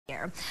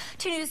here.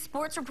 2 News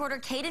sports reporter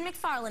Caden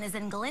McFarland is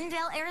in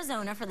Glendale,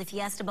 Arizona for the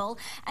Fiesta Bowl,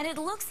 and it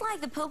looks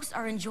like the Pokes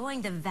are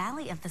enjoying the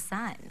Valley of the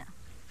Sun.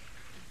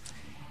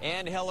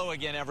 And hello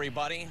again,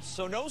 everybody.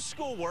 So no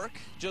schoolwork,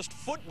 just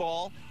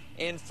football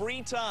and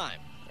free time.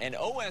 And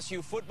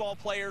OSU football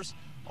players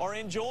are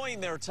enjoying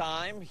their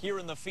time here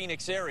in the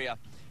Phoenix area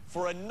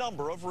for a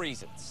number of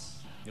reasons.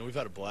 We've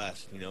had a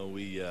blast.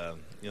 The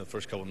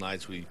first couple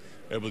nights we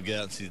were able to get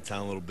out and see the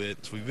town a little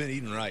bit. So we've been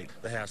eating right.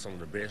 They have some of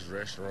the best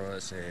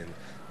restaurants, and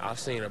I've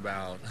seen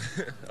about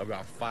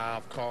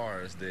 5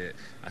 cars that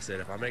I said,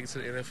 if I make it to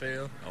the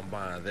NFL, I'm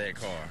buying that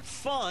car.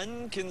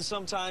 Fun can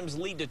sometimes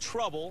lead to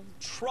trouble.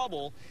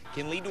 Trouble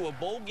can lead to a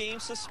bowl game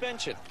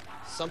suspension,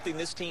 something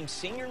this team's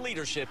senior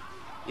leadership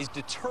is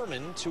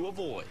determined to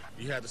avoid.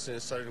 You have to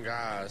send certain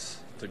guys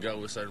to go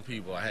with certain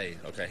people. Like, hey,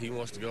 okay, he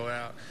wants to go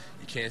out.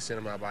 You can't send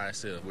him out by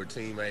himself. We're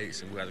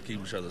teammates, and we got to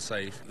keep each other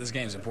safe. This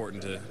game's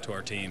important to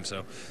our team,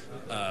 so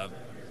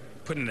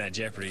putting it at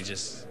jeopardy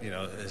just,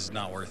 is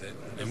not worth it,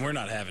 and we're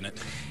not having it.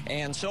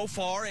 And so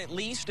far, at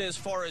least as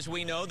far as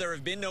we know, there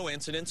have been no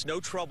incidents,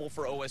 no trouble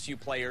for OSU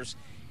players.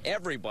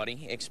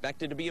 Everybody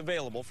expected to be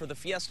available for the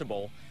Fiesta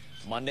Bowl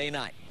Monday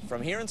night.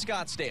 From here in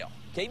Scottsdale,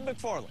 Caden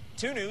McFarland,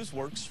 2 News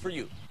works for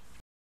you.